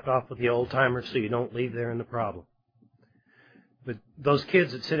always capped off with the old-timers so you don't leave there in the problem. But those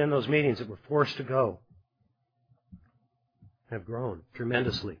kids that sit in those meetings that were forced to go have grown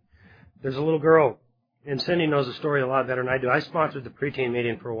tremendously. There's a little girl, and Cindy knows the story a lot better than I do. I sponsored the preteen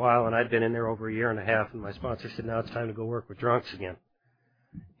meeting for a while, and I'd been in there over a year and a half, and my sponsor said, now it's time to go work with drunks again.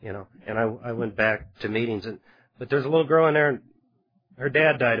 You know, and I went back to meetings. But there's a little girl in there, and her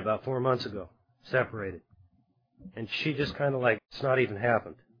dad died about 4 months ago, separated. And she just kind of like, it's not even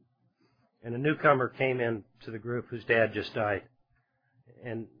happened. And a newcomer came in to the group whose dad just died.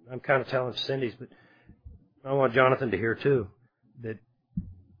 And I'm kind of telling Cindy's, but I want Jonathan to hear too, that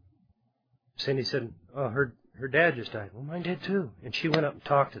Cindy said, oh, her dad just died. Well, mine did too. And she went up and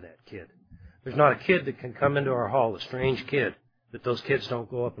talked to that kid. There's not a kid that can come into our hall, a strange kid, that those kids don't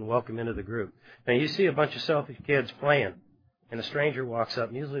go up and welcome into the group. Now, you see a bunch of selfish kids playing, and a stranger walks up,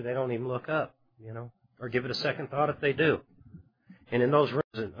 and usually they don't even look up, or give it a second thought if they do. And in those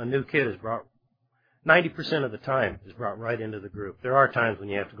rooms, a new kid is brought, 90% of the time, is brought right into the group. There are times when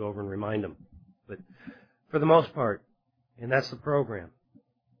you have to go over and remind them. But for the most part, and that's the program.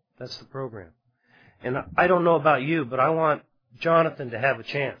 That's the program. And I don't know about you, but I want Jonathan to have a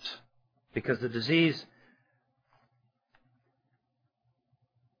chance. Because the disease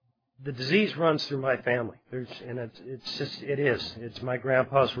runs through my family. It is. It's my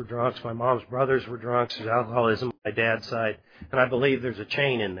grandpas were drunks, my mom's brothers were drunks, there's alcoholism on my dad's side, and I believe there's a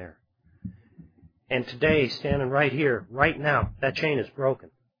chain in there. And today, standing right here, right now, that chain is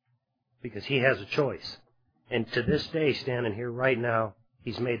broken. Because he has a choice. And to this day, standing here right now,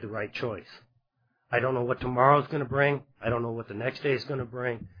 he's made the right choice. I don't know what tomorrow's going to bring. I don't know what the next day is going to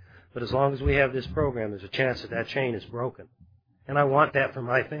bring. But as long as we have this program, there's a chance that that chain is broken. And I want that for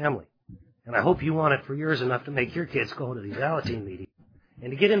my family. And I hope you want it for yours enough to make your kids go to these Alateen meetings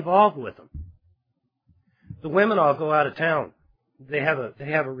and to get involved with them. The women all go out of town. They have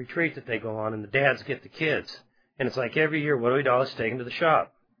a retreat that they go on, and the dads get the kids. And it's like every year, what do we do? Let's take them to the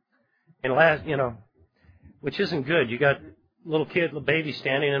shop. And which isn't good. You got little baby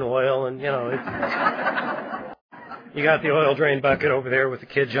standing in oil, and you got the oil drain bucket over there with the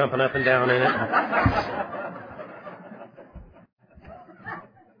kid jumping up and down in it.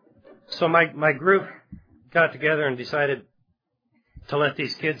 So my group got together and decided to let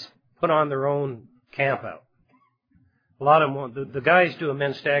these kids put on their own camp out. A lot of them won't. The guys do a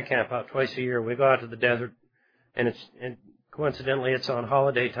men's stag camp out twice a year. We go out to the desert, and coincidentally, it's on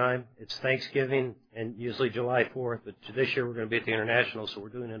holiday time. It's Thanksgiving and usually July 4th, but this year we're going to be at the International, so we're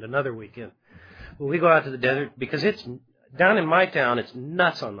doing it another weekend. Well, we go out to the desert because it's down in my town, it's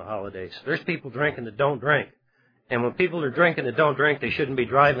nuts on the holidays. There's people drinking that don't drink. And when people are drinking that don't drink, they shouldn't be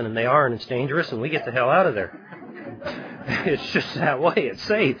driving, and they are, and it's dangerous, and we get the hell out of there. It's just that way. It's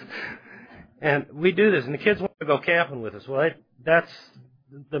safe. And we do this, and the kids want to go camping with us. Well, that's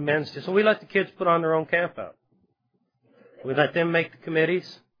the men's. So we let the kids put on their own camp out. We let them make the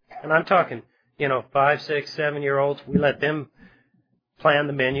committees. And I'm talking, 5, 6, 7-year-olds. We let them plan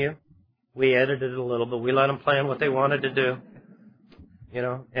the menu. We edited it a little, but we let them plan what they wanted to do.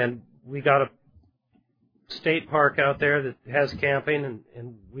 And we got a state park out there that has camping,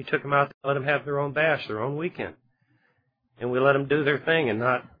 and we took them out to let them have their own bash, their own weekend. And we let them do their thing and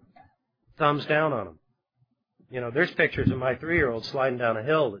not thumbs down on them. There's pictures of my 3-year-old sliding down a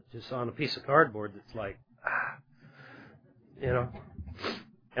hill that's just on a piece of cardboard that's like,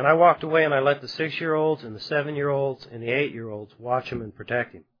 And I walked away and I let the 6-year-olds and the 7-year-olds and the 8-year-olds watch him and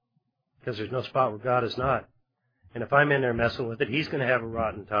protect him. Because there's no spot where God is not. And if I'm in there messing with it, he's going to have a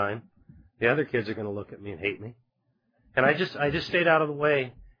rotten time. The other kids are going to look at me and hate me. And I just stayed out of the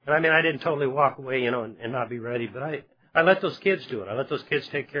way. And I didn't totally walk away, and not be ready, but I let those kids do it. I let those kids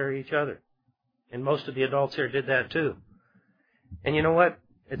take care of each other. And most of the adults here did that too. And you know what?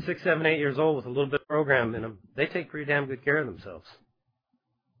 At 6, 7, 8 years old with a little bit of program in them, they take pretty damn good care of themselves.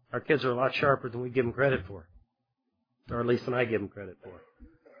 Our kids are a lot sharper than we give them credit for. Or at least than I give them credit for.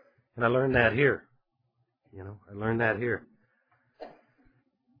 And I learned that here. I learned that here.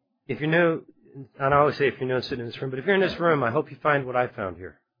 If you're new, and I always say if you're new and sitting in this room, but if you're in this room, I hope you find what I found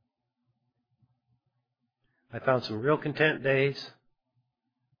here. I found some real content days.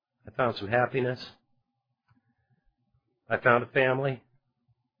 I found some happiness. I found a family.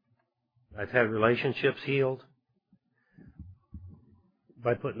 I've had relationships healed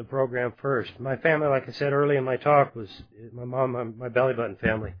by putting the program first. My family, like I said early in my talk, was my mom, my belly button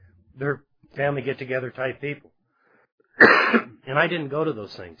family. They're family get-together type people. And I didn't go to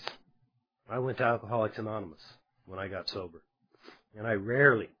those things. I went to Alcoholics Anonymous when I got sober. And I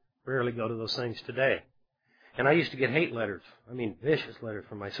rarely go to those things today. And I used to get hate letters. Vicious letters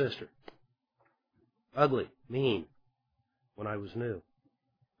from my sister. Ugly, mean, when I was new.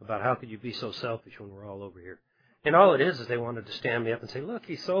 About how could you be so selfish when we're all over here. And all it is they wanted to stand me up and say, look,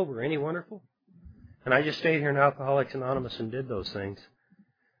 he's sober. Ain't he wonderful? And I just stayed here in Alcoholics Anonymous and did those things.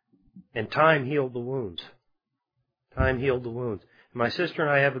 And time healed the wounds. Time healed the wounds. And my sister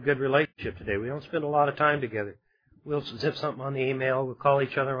and I have a good relationship today. We don't spend a lot of time together. We'll zip something on the email. We'll call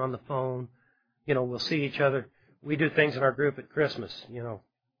each other on the phone. We'll see each other. We do things in our group at Christmas,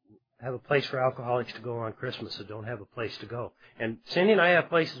 have a place for alcoholics to go on Christmas that don't have a place to go. And Cindy and I have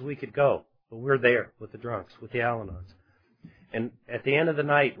places we could go, but we're there with the drunks, with the Al-Anons. And at the end of the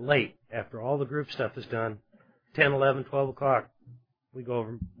night, late, after all the group stuff is done, 10, 11, 12 o'clock, we go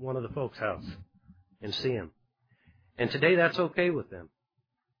over to one of the folks' house and see them. And today that's okay with them.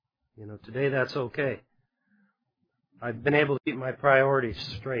 Today that's okay. I've been able to keep my priorities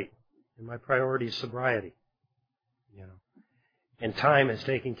straight, and my priority is sobriety. You know, and time is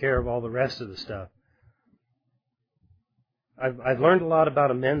taking care of all the rest of the stuff. I've learned a lot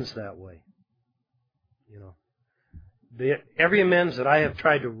about amends that way. You know, every amends that I have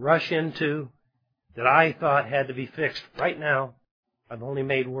tried to rush into that I thought had to be fixed right now, I've only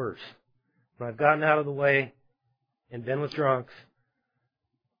made worse. When I've gotten out of the way and been with drunks,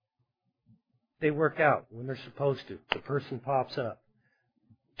 they work out when they're supposed to. The person pops up.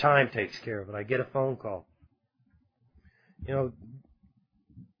 Time takes care of it. I get a phone call. You know,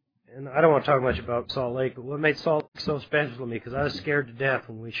 and I don't want to talk much about Salt Lake, but what made Salt Lake so special to me, because I was scared to death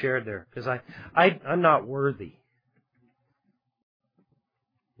when we shared there, because I'm not worthy.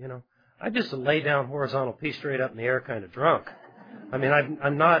 You know, I'm just a lay down horizontal, pee straight up in the air kind of drunk. I mean,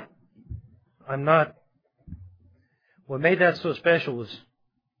 I'm not. What made that so special was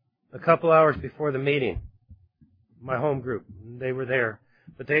a couple hours before the meeting, my home group, they were there,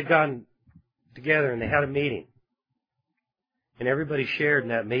 but they had gotten together and they had a meeting. And everybody shared in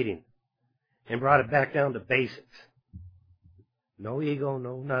that meeting and brought it back down to basics. No ego,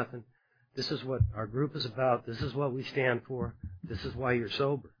 no nothing. This is what our group is about. This is what we stand for. This is why you're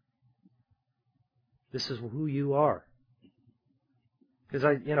sober. This is who you are. Because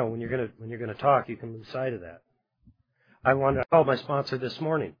when you're gonna talk, you can lose sight of that. I called my sponsor this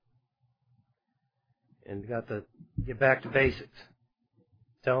morning and got to get back to basics.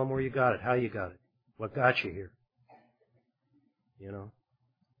 Tell them where you got it, how you got it, what got you here. You know.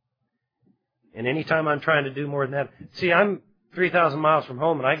 And anytime I'm trying to do more than that, see, I'm 3,000 miles from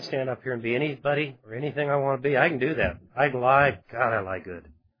home, and I can stand up here and be anybody or anything I want to be. I can do that. I can lie. God, I lie good.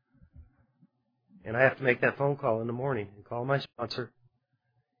 And I have to make that phone call in the morning and call my sponsor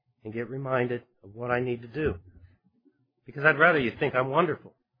and get reminded of what I need to do. Because I'd rather you think I'm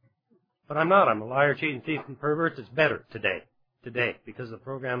wonderful. But I'm not. I'm a liar, cheat, and thief and pervert. It's better today, because of the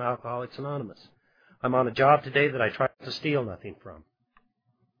program Alcoholics Anonymous. I'm on a job today that I try to steal nothing from.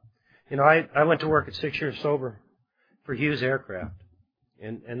 You know, I went to work at 6 years sober for Hughes Aircraft,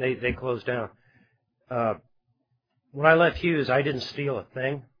 and they closed down. When I left Hughes, I didn't steal a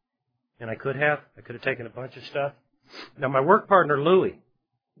thing, and I could have. I could have taken a bunch of stuff. Now, my work partner, Louie,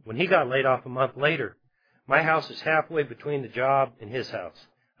 when he got laid off a month later, my house is halfway between the job and his house.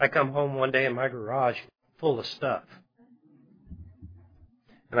 I come home one day in my garage full of stuff.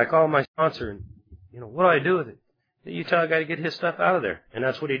 And I call my sponsor and, what do I do with it? You tell a guy to get his stuff out of there. And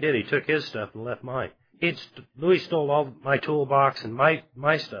that's what he did. He took his stuff and left mine. Louis stole all my toolbox and my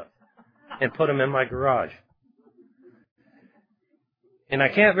stuff and put them in my garage. And I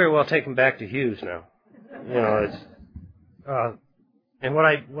can't very well take them back to Hughes now. And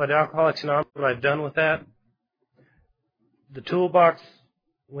what Alcoholics Anonymous, what I've done with that, the toolbox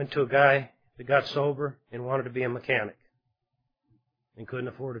went to a guy that got sober and wanted to be a mechanic and couldn't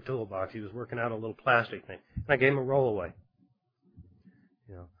afford a toolbox. He was working out a little plastic thing. And I gave him a rollaway.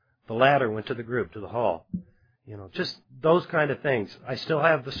 The ladder went to the group, to the hall. Just those kind of things. I still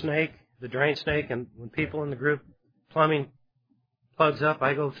have the snake, the drain snake, and when people in the group plumbing plugs up,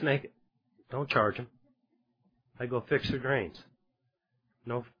 I go snake it. Don't charge them. I go fix their drains.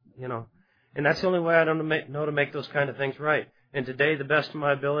 No, and that's the only way I know to make those kind of things right. And today, the best of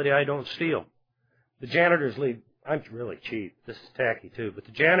my ability, I don't steal. The janitors leave. I'm really cheap. This is tacky too, but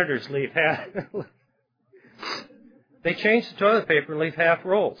the janitors leave half. They change the toilet paper and leave half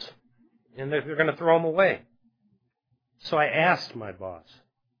rolls, and they're going to throw them away. So I asked my boss,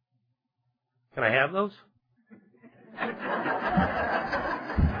 "Can I have those?"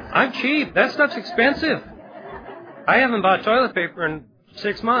 I'm cheap. That stuff's expensive. I haven't bought toilet paper in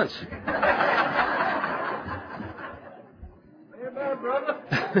 6 months.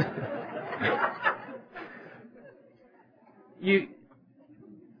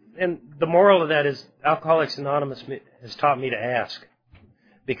 And the moral of that is Alcoholics Anonymous has taught me to ask.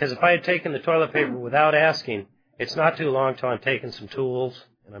 Because if I had taken the toilet paper without asking, it's not too long till I'm taking some tools,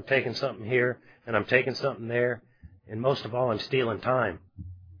 and I'm taking something here, and I'm taking something there, and most of all, I'm stealing time.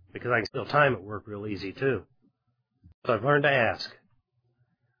 Because I can steal time at work real easy, too. So I've learned to ask.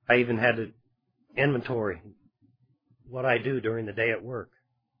 I even had to inventory what I do during the day at work.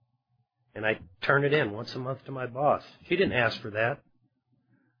 And I turn it in once a month to my boss. She didn't ask for that.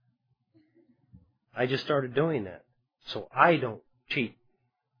 I just started doing that. So I don't cheat.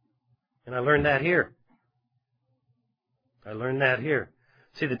 And I learned that here.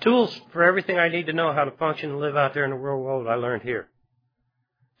 See, the tools for everything I need to know how to function and live out there in the real world, I learned here.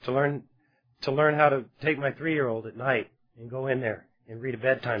 To learn how to take my 3-year-old at night and go in there and read a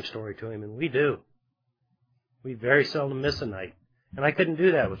bedtime story to him, and we do. We very seldom miss a night. And I couldn't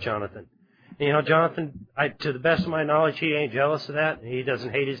do that with Jonathan. And, you know, Jonathan, to the best of my knowledge, he ain't jealous of that. And he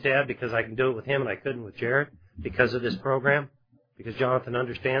doesn't hate his dad because I can do it with him and I couldn't with Jared because of this program. Because Jonathan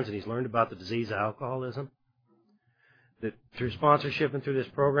understands and he's learned about the disease of alcoholism. That through sponsorship and through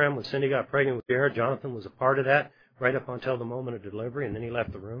this program, when Cindy got pregnant with Jared, Jonathan was a part of that right up until the moment of delivery, and then he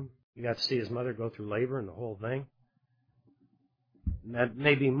left the room. He got to see his mother go through labor and the whole thing. And that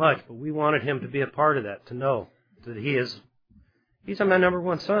may be much, but we wanted him to be a part of that, to know that he's my number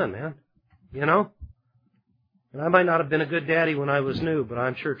one son, man. You know? And I might not have been a good daddy when I was new, but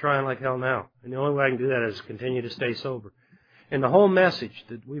I'm sure trying like hell now. And the only way I can do that is continue to stay sober. And the whole message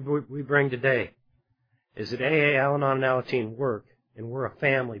that we bring today is that AA, Al-Anon, and Alateen work, and we're a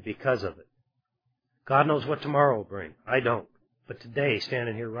family because of it. God knows what tomorrow will bring. I don't. But today,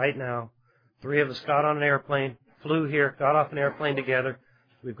 standing here right now, 3 of us got on an airplane, flew here, got off an airplane together.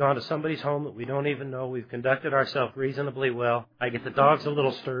 We've gone to somebody's home that we don't even know. We've conducted ourselves reasonably well. I get the dogs a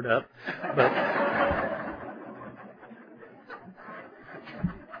little stirred up, but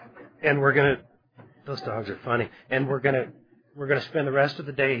and we're gonna. Those dogs are funny, and we're gonna spend the rest of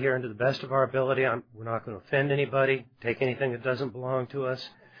the day here, and to the best of our ability, we're not going to offend anybody, take anything that doesn't belong to us.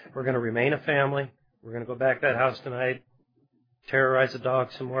 We're going to remain a family. We're going to go back to that house tonight, terrorize the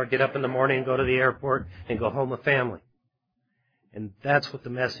dogs some more, get up in the morning and go to the airport and go home a family. And that's what the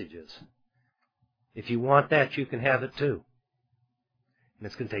message is. If you want that, you can have it too. And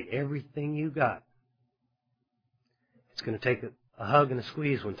it's going to take everything you got. It's going to take a hug and a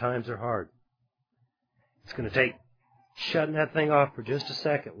squeeze when times are hard. It's going to take shutting that thing off for just a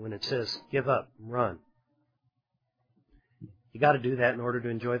second when it says, give up, run. You got to do that in order to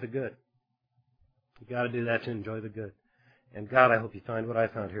enjoy the good. You got to do that to enjoy the good. And God, I hope you find what I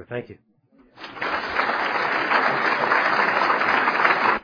found here. Thank you.